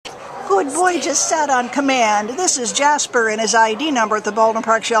good boy just sat on command. This is Jasper, and his ID number at the Baldwin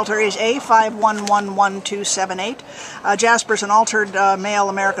Park shelter is A5111278. Jasper's an altered male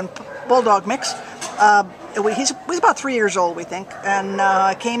American Bulldog mix. He's about 3 years old, we think,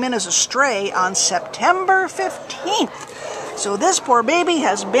 and came in as a stray on September 15th. So this poor baby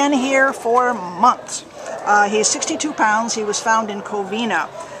has been here for months. He's 62 pounds. He was found in Covina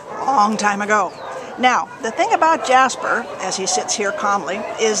a long time ago. Now, the thing about Jasper, as he sits here calmly,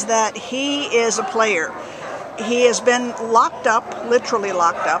 is that he is a player. He has been locked up, literally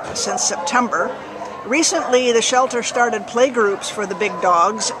locked up, since September. Recently, the shelter started play groups for the big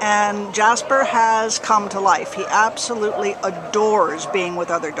dogs, and Jasper has come to life. He absolutely adores being with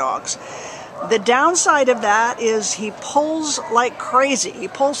other dogs. The downside of that is he pulls like crazy. He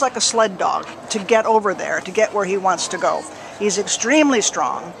pulls like a sled dog to get over there, to get where he wants to go. He's extremely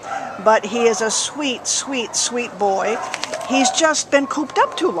strong, but he is a sweet, sweet, sweet boy. He's just been cooped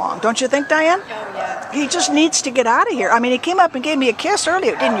up too long, don't you think, Diane? Oh, yeah. He just needs to get out of here. I mean, he came up and gave me a kiss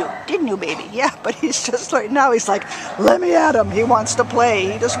earlier, didn't you? Didn't you, baby? Yeah, but he's just like, now he's like, let me at him. He wants to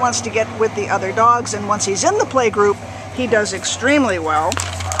play. He just wants to get with the other dogs, and once he's in the play group, he does extremely well.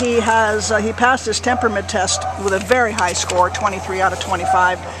 He passed his temperament test with a very high score, 23 out of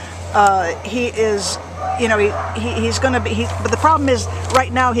 25. He is, you know, he's going to be, but the problem is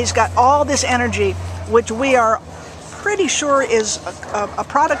right now he's got all this energy, which we are pretty sure is a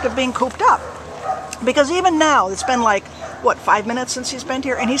product of being cooped up. Because even now, it's been like, what, 5 minutes since he's been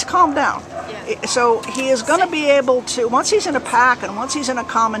here, and he's calmed down. Yeah. So he is going to be able to, once he's in a pack and once he's in a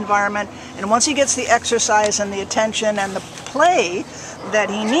calm environment, and once he gets the exercise and the attention and the play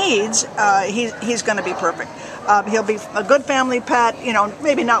that he needs, he's going to be perfect. He'll be a good family pet, you know,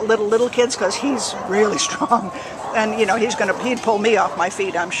 maybe not little kids, because he's really strong. And, you know, he'd pull me off my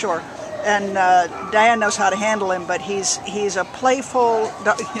feet, I'm sure. And Diane knows how to handle him, but he's a playful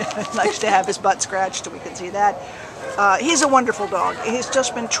dog. He likes to have his butt scratched, we can see that. He's a wonderful dog. He's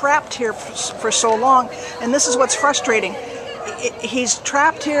just been trapped here for so long, and this is what's frustrating. He's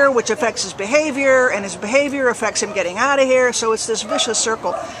trapped here, which affects his behavior, and his behavior affects him getting out of here, so it's this vicious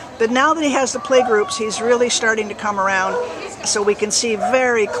circle. But now that he has the play groups, he's really starting to come around, so we can see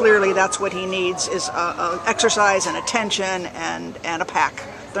very clearly that's what he needs, is exercise and attention and a pack.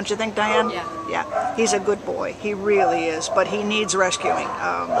 Don't you think, Diane? Yeah. Yeah. He's a good boy. He really is. But he needs rescuing,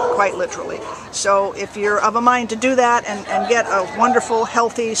 quite literally. So if you're of a mind to do that and get a wonderful,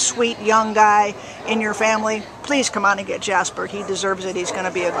 healthy, sweet, young guy in your family, please come on and get Jasper. He deserves it. He's going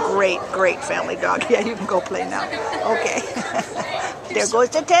to be a great, great family dog. Yeah, you can go play now. Okay. There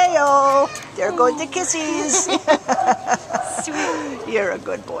goes the tail. There goes the kisses. Sweet. You're a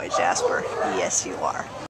good boy, Jasper. Yes, you are.